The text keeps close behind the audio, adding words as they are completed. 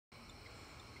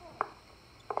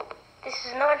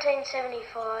is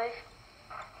 1975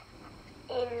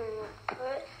 in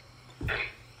Perth.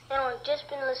 And we've just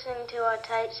been listening to our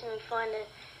tapes and we find the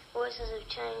voices have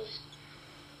changed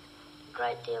a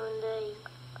great deal indeed.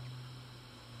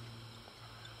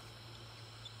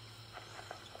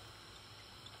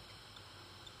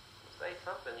 Say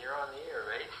something, you're on the air,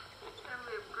 mate. And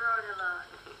we've grown a lot.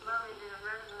 Mommy didn't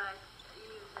recognize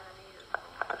Eve's and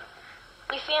Anita's.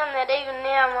 We found that even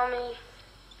now, Mummy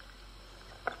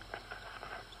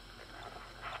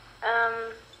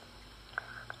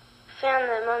found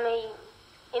that Mummy,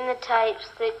 in the tapes,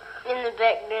 that in the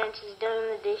background she's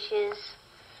doing the dishes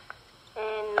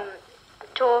and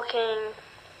talking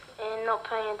and not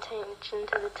paying attention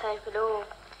to the tape at all.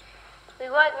 We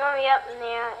woke Mummy up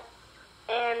now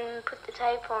and put the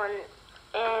tape on,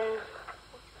 and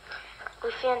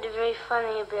we found it very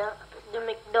funny about the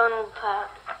McDonald part.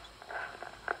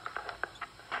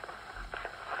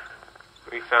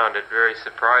 We found it very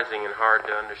surprising and hard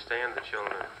to understand the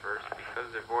children at first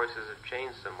because their voices have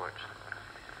changed so much.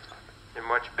 They're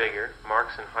much bigger.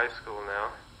 Mark's in high school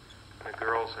now. The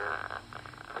girls are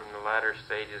in the latter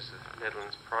stages of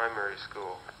Midland's primary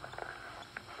school.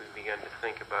 We've begun to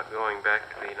think about going back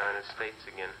to the United States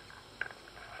again.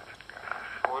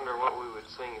 I wonder what we would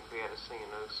sing if we had to sing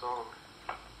another song.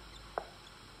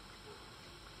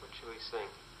 What should we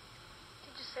sing?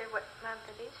 Did you say what month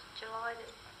it is? July?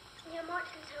 Yeah, Mark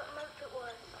didn't say what month it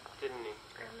was. Didn't he?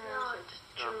 No, it's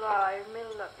July,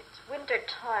 middle of it's winter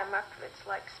time. After it's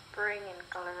like spring in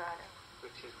Colorado.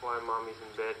 Which is why Mommy's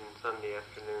in bed on Sunday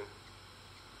afternoon.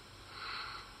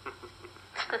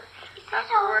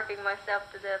 After working myself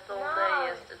to death all day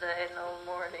yesterday and all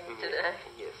morning today.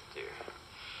 Yes, dear.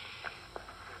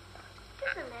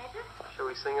 Doesn't matter. Shall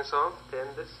we sing a song to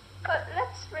end this? But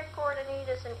let's record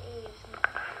Anita's and Eve's and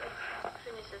it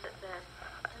finishes at that.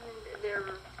 And then they're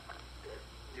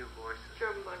New voices.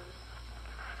 drumlins,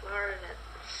 clarinet.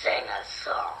 Sing a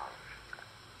song.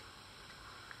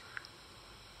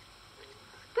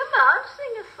 Come on,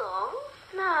 sing a song.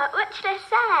 No, what should I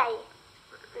say?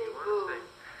 Whatever you want to sing.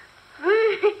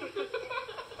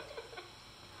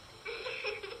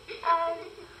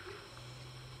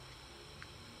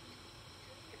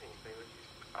 You can say what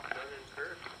you've done in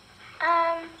Perth.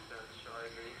 Sounds shy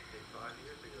as it did 5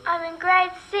 years ago. I'm in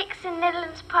grade 6 in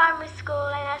Netherlands Primary School,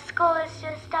 and our school is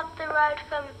just up the road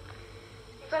from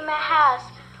our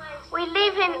house. We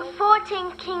live in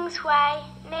 14 Kingsway,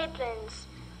 Netherlands.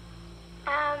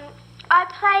 I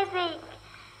play the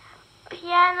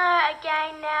piano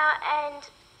again now, and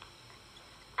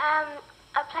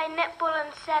I play netball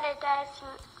on Saturdays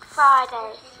and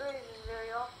Fridays. She loses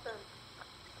very often.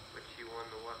 But she won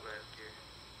the what last year?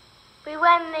 We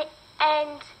won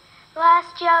and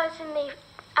last year I was in the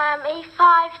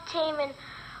E5 team, and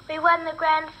we won the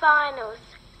grand finals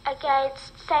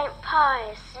against St.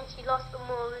 Pius. And she lost them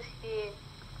all this year.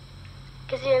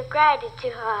 Because your grade is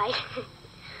too high.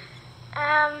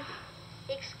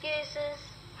 Excuses?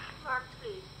 Mark,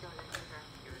 please don't let her.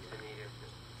 Give it to Anita.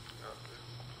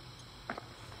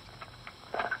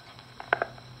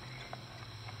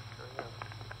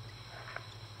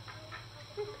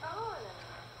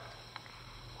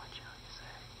 What shall you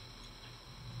say?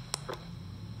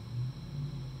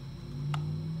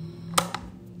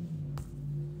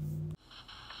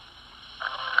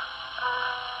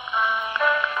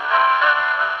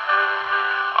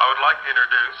 I would like to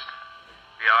introduce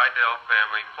the Eidel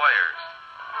family players.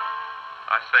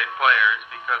 I say players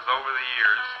because over the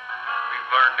years we've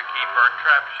learned to keep our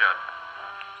trap shut.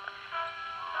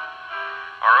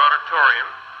 Our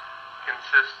auditorium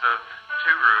consists of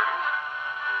 2 rooms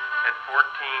at 14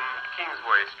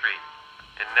 Kingsway Street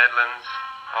in Nedlands,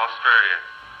 Australia.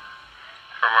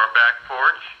 From our back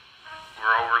porch,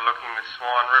 we're overlooking the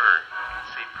Swan River and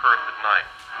see Perth at night.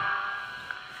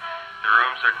 The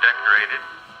rooms are decorated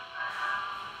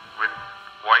with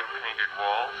white painted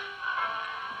walls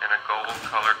and a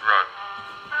gold-colored rug.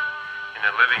 In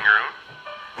the living room,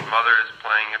 Mother is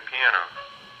playing a piano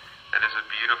that is a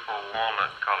beautiful walnut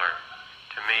color.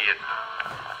 To me, it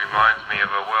reminds me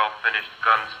of a well-finished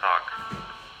gun stock.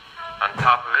 On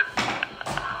top of it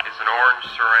is an orange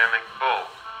ceramic bowl,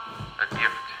 a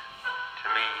gift to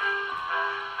me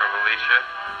from Alicia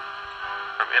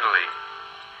from Italy.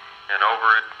 And over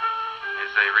it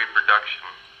is a reproduction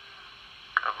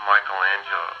of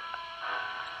Michelangelo.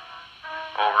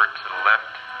 Over to the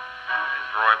left is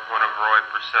one of Roy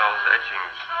Purcell's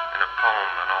etchings in a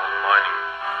poem on old mining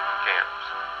camps.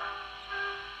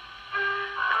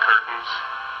 The curtains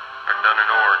are done in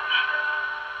orange,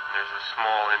 and there's a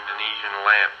small Indonesian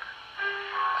lamp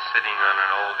sitting on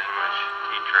an old English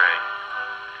tea tray.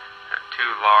 There are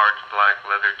 2 large black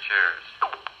leather chairs.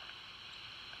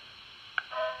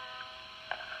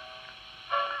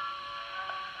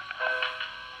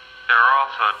 There are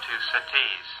also 2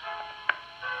 settees,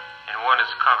 and one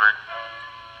is covered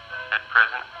at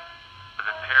present with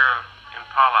a pair of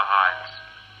impala hides,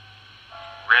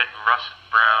 red russet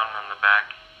brown on the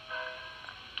back,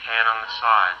 tan on the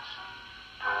sides,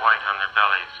 and white on their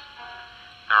bellies.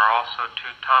 There are also 2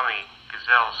 Tommy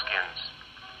gazelle skins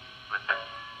with the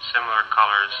similar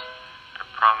colors and a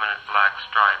prominent black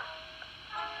stripe.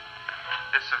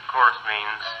 This, of course,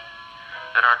 means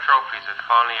that our trophies have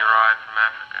finally arrived from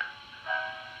Africa.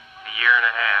 A year and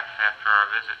a half after our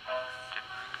visit to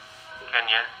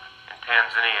Kenya and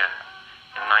Tanzania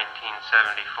in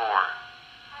 1974.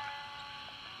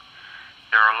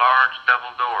 There are large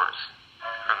double doors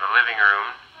from the living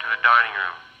room to the dining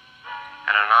room,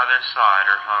 and on either side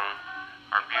are hung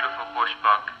our beautiful bush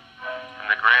buck and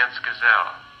the Grant's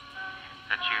gazelle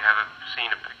that you have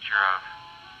seen a picture of.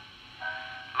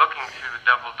 Looking through the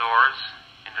double doors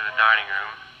into the dining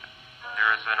room,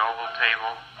 there is an oval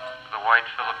table with a white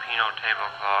Filipino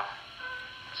tablecloth,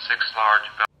 6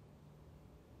 large bells.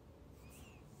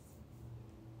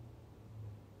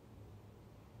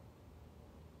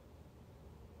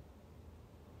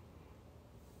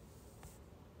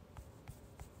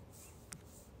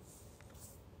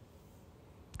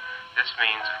 This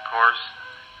means, of course,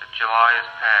 that July is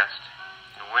past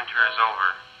and winter is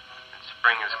over and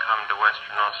spring has come to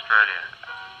Western Australia.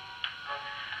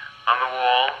 On the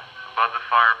wall, above the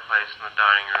fireplace in the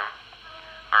dining room,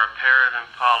 are a pair of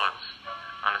impalas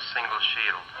on a single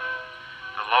shield,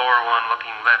 the lower one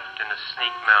looking left in a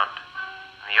sneak mount,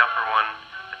 and the upper one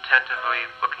attentively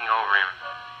looking over him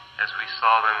as we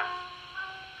saw them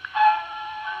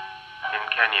in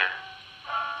Kenya.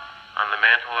 On the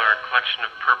mantel are a collection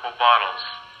of purple bottles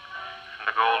from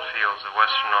the gold fields of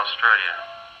Western Australia,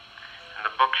 and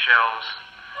the bookshelves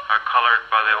are colored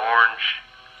by the orange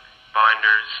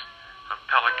binders of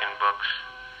pelican books,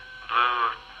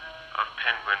 blue of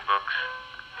penguin books,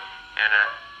 and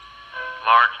a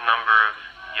large number of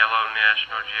yellow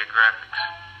National Geographics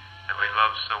that we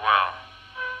love so well.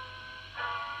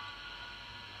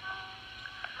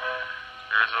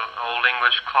 There is an old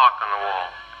English clock on the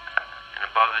wall, and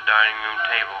above the dining room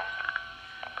table,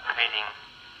 a painting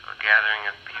of a gathering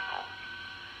of people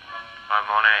by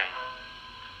Monet.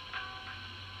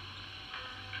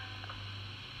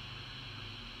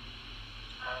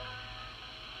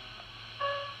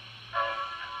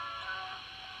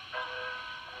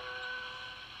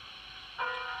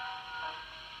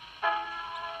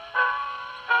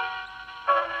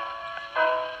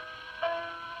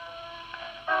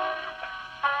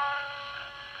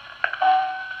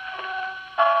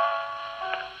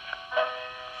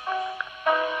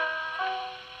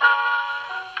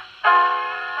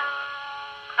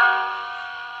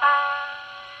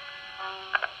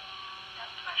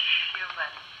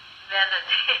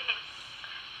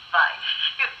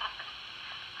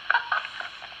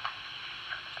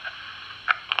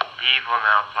 Eve will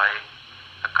now play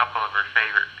a couple of her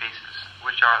favorite pieces.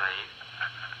 Which are they, Eve?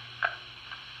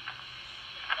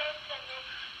 The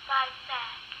Symphonies by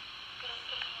Back, the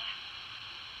air.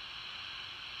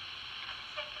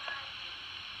 Synchronizing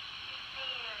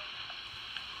theory.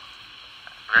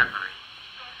 Reverie.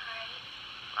 Reverie.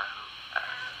 By who?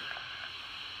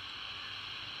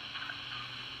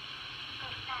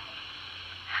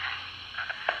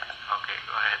 Okay,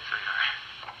 go ahead, sweetheart.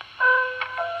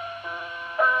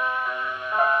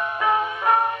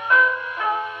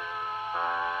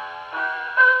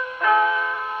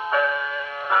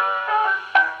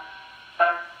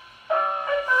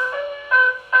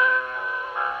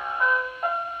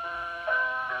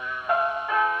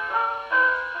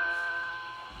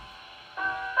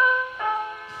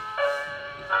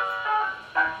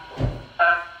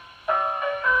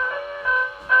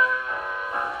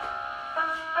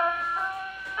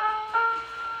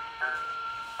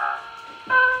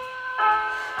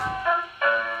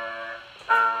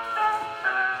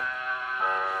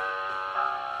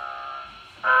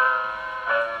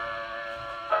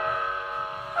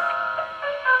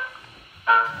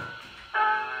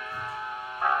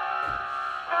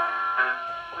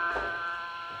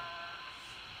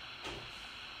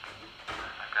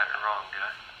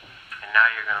 And now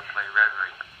you're going to play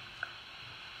Reverie.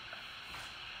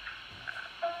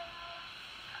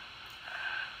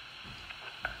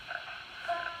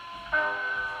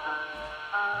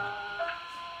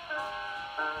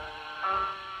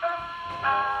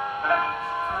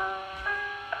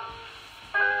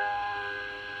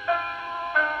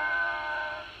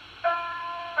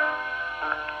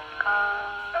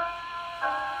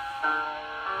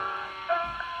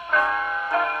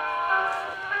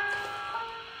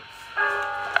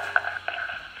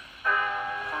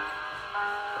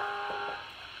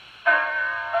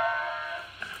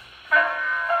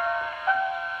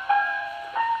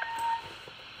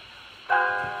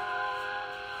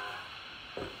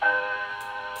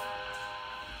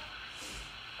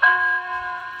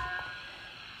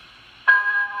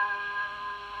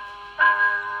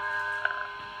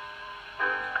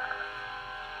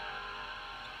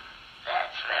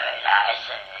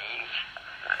 Dave.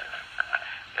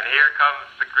 And here comes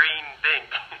the green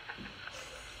dink.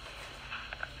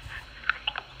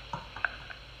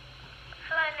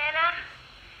 Hello, Nana.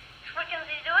 Sprechen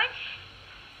Sie Deutsch?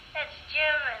 That's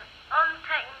German. I'm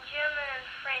taking German and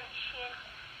French in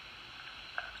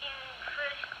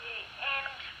first year.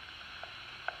 And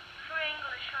for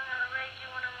English, I'm going to read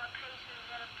you one of my pieces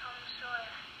out of Tom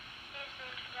Sawyer. Here's the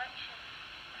introduction.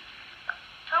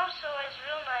 Tom Sawyer's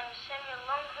real name is Samuel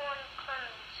Longhorn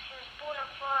Clemens. He was born in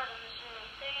Florida, Missouri,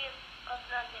 30th of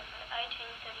November,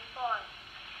 1835.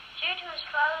 Due to his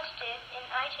father's death in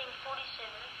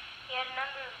 1847, he had a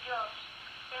number of jobs.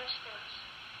 For instance,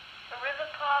 a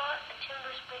river pilot, a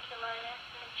timber speculator,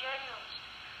 and a journalist.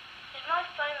 His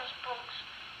most famous books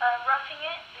are Roughing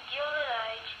It, The Gilded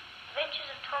Age,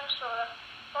 Adventures of Tom Sawyer,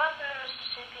 Life in the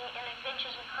Mississippi, and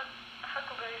Adventures of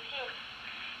Huckleberry Finn.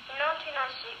 In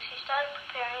 1906, he started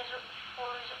preparing for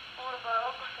his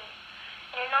autobiography,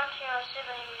 and in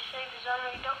 1907 he received his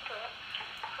honorary doctorate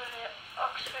from the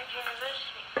Oxford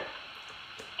University.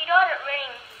 He died at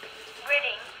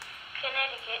Reading,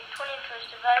 Connecticut,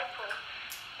 21st of April,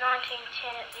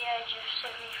 1910, at the age of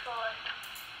 75.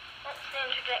 That's the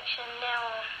introduction.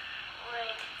 Now I'll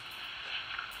read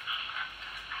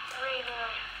my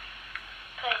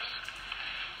piece.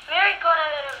 Mary got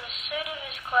out of a suit of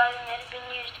his clothing that had been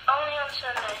used only on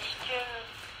Sundays during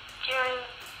 2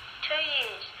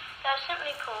 years. They were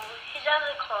simply called his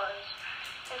other clothes,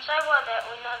 and so by that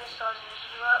we know the size of his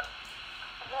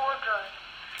wardrobe.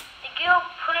 The girl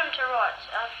put him to rights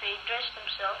after he dressed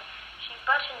himself. She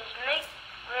buttoned his neat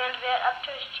roundabout up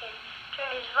to his chin,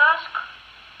 turned his vast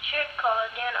shirt collar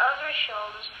down over his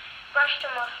shoulders, brushed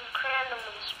him off and crowned him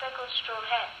with a speckled straw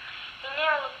hat. He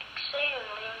now looked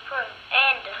exceedingly improved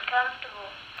and uncomfortable.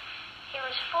 He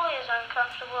was fully as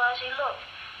uncomfortable as he looked,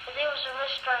 for there was a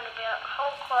restraint about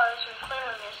whole clothes and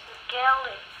cleanliness that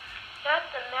galled him. He hoped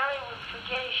that Mary would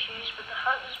forget his shoes, but the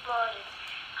hope was blighted.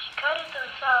 She coated them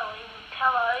thoroughly with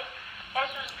tallow, as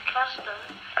was the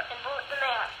custom, and brought them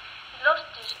out. He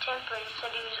lost his temper and said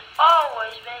he was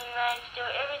always being made to do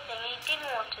everything he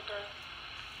didn't want to do.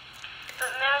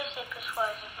 But Mary said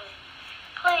persuasively,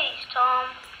 "Please,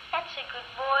 Tom, that's a good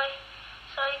boy."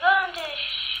 So he got into his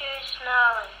shoes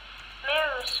snarling. Mary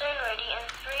was soon ready, and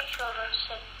the 3 children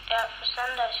set out for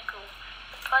Sunday school,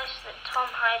 a place that Tom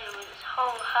hated with his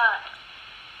whole heart.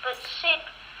 But Sid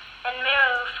and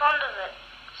Mary were fond of it.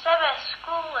 Sabbath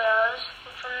school hours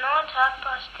were from 9 to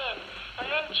 10:30, and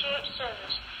then church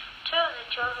service. 2 of the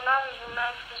children always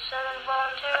remained for the sermon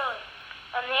voluntarily,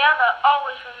 and the other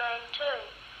always remained too,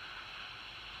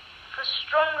 for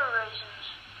stronger reasons.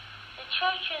 The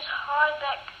church's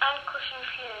high-backed, uncushioned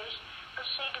pews would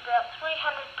seat about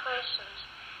 300 persons,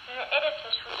 and the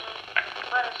edifice was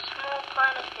but a small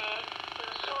plain affair with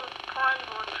a sort of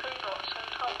pine-board tree box on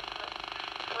top of it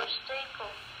for a steeple.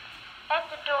 At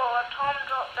the door, Tom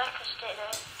dropped back a step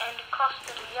and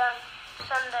accosted a young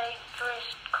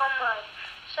Sunday-dressed comrade.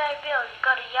 "Say, Bill, you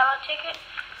got a yellow ticket?"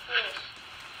 "Yes."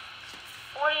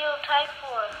 "What do you take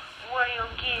for it?" "What do you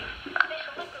give?"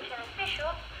 "Mr. Littleton,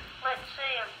 official." "Let's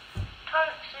see 'em." Tom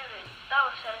exhibited. They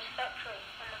were satisfactory,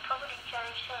 and the property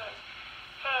changed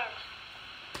hands.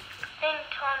 Then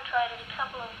Tom traded a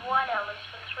couple of white alleys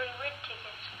for 3 red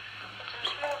tickets, and some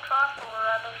small trifle or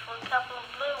other for a couple of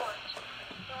blue ones.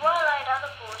 He waylaid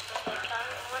other boys as they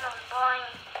came and went on buying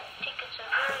tickets of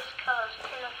various colours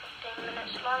 10 or 15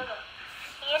 minutes longer.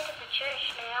 He entered the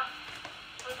church now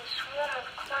with a swarm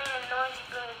of clean and noisy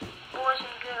boys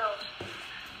and girls,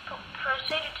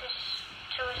 proceeded to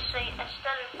his seat and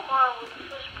started a quarrel with the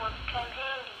first boy that came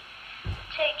handy. The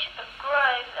teacher, a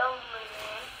grave elderly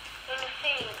man,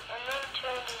 interfered and then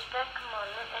turned his back upon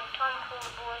it, and Tom pulled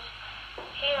the boy's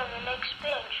hair on the next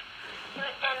bench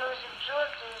and was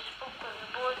absorbed in his book when the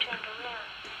boy turned around.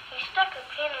 He stuck a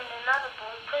pin in another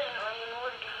boy presently in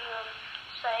order to hear him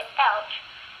say "ouch,"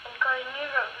 and got a new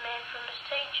reprimand from his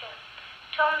teacher.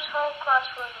 Tom's whole class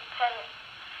were of a pattern,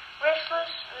 restless,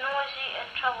 noisy,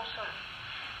 and troublesome.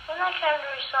 When they came to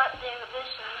recite their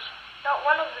lessons, not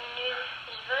one of them knew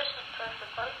his verses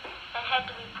perfectly and had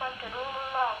to be prompted all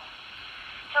along.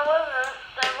 However,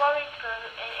 they worried through,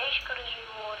 and each got his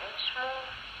reward in small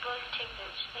blue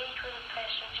tickets, each with a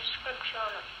passage of scripture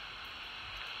on it.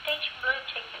 Each blue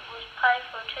ticket was paid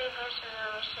for 2 verses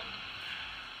of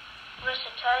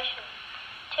recitation.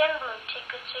 10 blue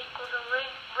tickets equaled a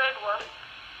red one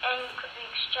and could be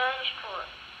exchanged for it.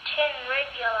 10 red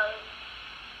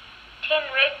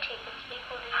tickets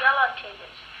equaled the yellow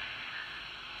tickets,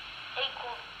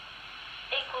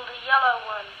 equaled a yellow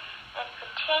one. And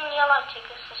for 10 yellow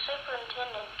tickets, the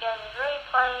superintendent gave a very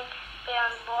plain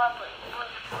bound Bible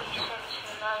worth 40 cents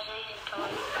in those easy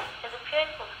times to the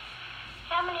pupil.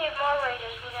 How many of my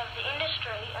readers would have the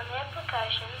industry and the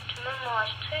application to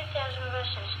memorise 2,000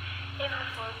 verses, even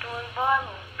for a Dory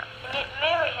Bible? And yet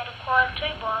Mary had acquired 2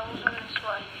 Bibles in this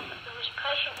way. It was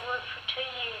patient work for 2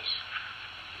 years.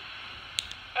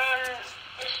 And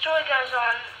the story goes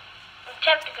on, the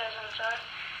chapter goes on,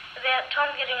 about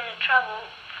Tom getting into trouble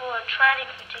for trading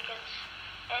for tickets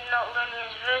and not learning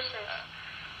his verses.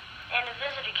 And a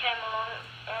visitor came along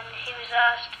and he was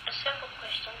asked a simple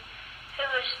question: who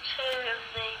was 2 of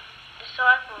the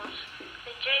disciples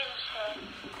that Jesus had?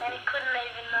 And he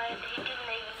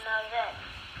didn't even know that.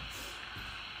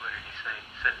 What did he say?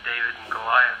 He said David and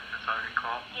Goliath, as I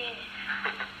recall. Yeah.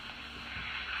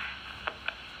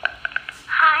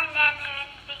 Hi, Nana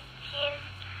and Big Jim.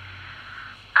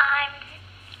 I'm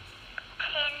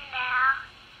 10 now,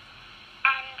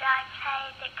 and I play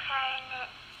the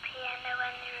clarinet, piano,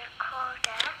 and the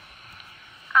recorder.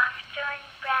 I've joined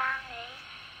Brownies,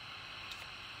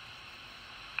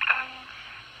 and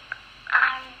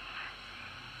I'm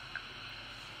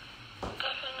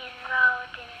getting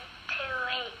enrolled in 2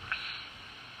 weeks.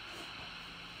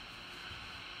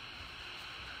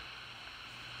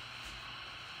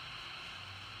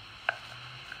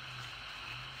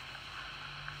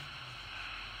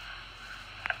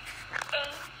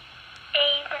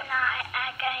 Eve and I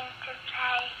are going to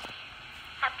play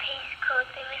a piece called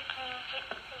The Whistling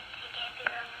Gypsy together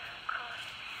on the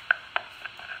recording.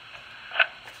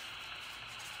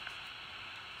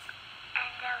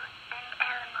 And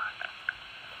Elamon.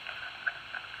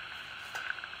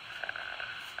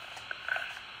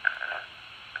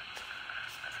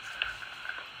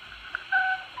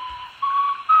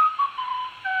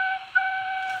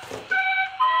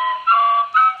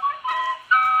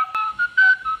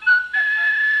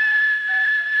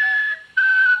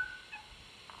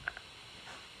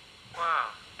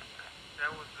 Wow. That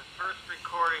was the first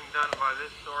recording done by this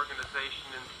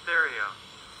organization in stereo.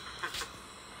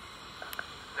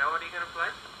 Now what are you going to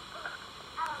play?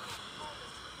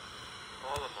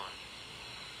 Alamon.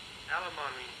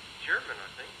 Alamon means German, I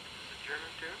think. Is it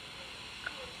German too?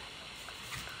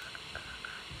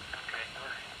 Okay, all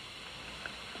right.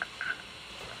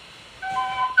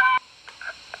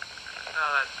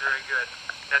 Oh, that's very good.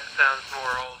 That sounds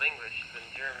more Old English than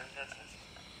German, doesn't it?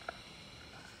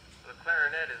 The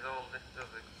clarinet is old, so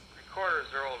the recorders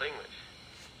are Old English,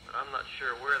 but I'm not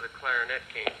sure where the clarinet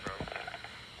came from.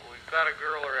 We've got a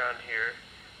girl around here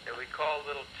that we call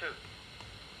Little Toot.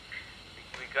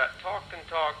 We got talked and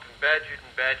badgered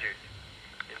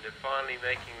into finally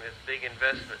making this big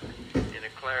investment in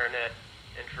a clarinet,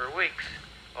 and for weeks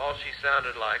all she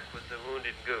sounded like was the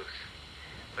wounded goose.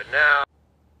 But now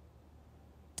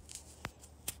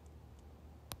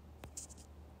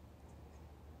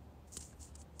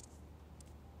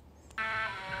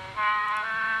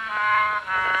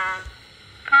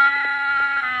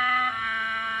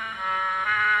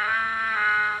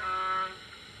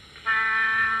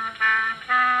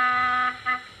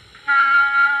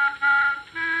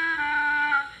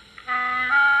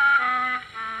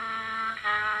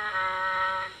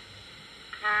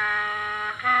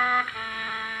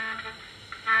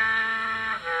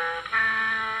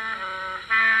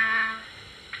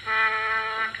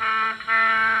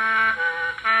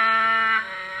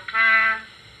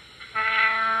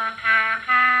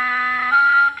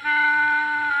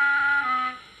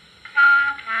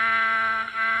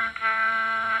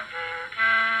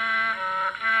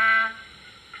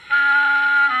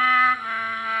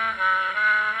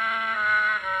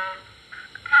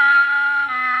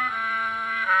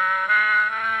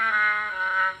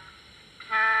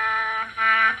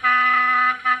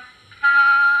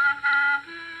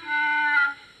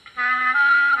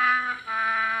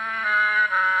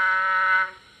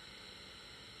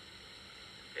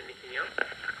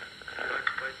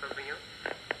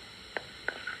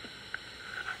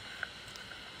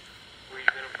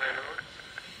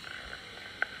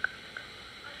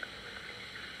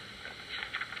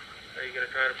you going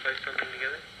to try to play something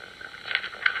together?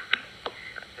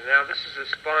 And now this is a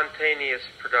spontaneous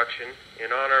production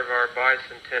in honor of our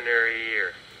bicentenary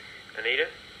year. Anita?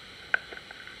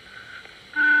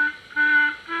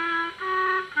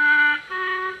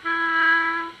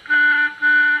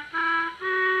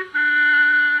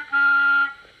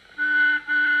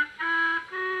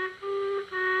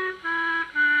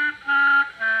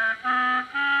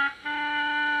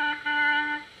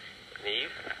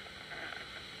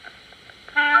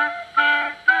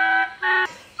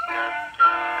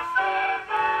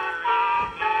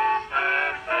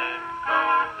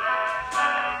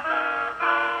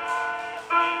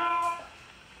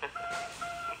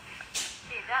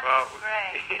 That's Well,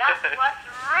 great. That's what's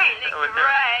really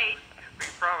great. We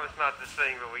promised not to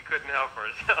sing, but we couldn't help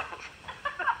ourselves.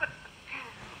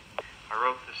 I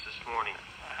wrote this morning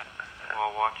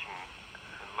while watching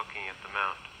and looking at the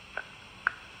mount.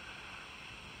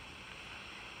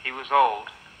 He was old,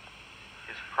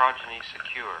 his progeny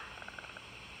secure.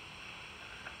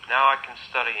 Now I can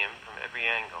study him from every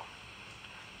angle,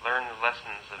 learn the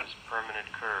lessons of his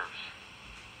permanent curves.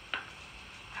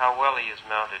 How well he is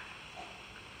mounted.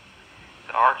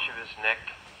 The arch of his neck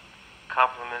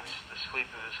complements the sweep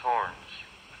of his horns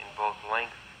in both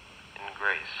length and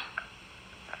grace.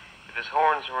 If his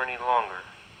horns were any longer,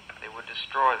 they would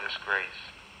destroy this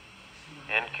grace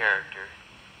and character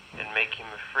and make him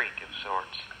a freak of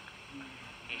sorts.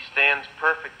 He stands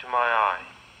perfect to my eye,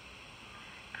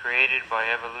 created by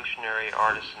evolutionary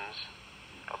artisans,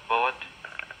 a bullet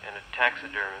and a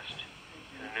taxidermist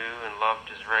who knew and loved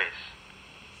his race.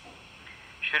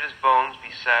 Should his bones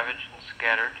be savage and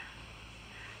scattered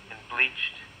and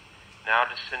bleached, now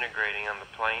disintegrating on the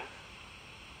plain?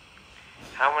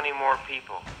 How many more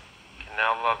people can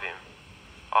now love him,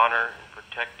 honor and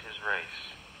protect his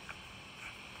race?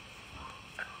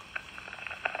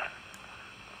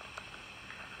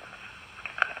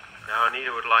 Now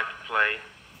Anita would like to play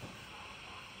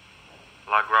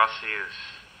La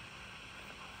Gracieuse.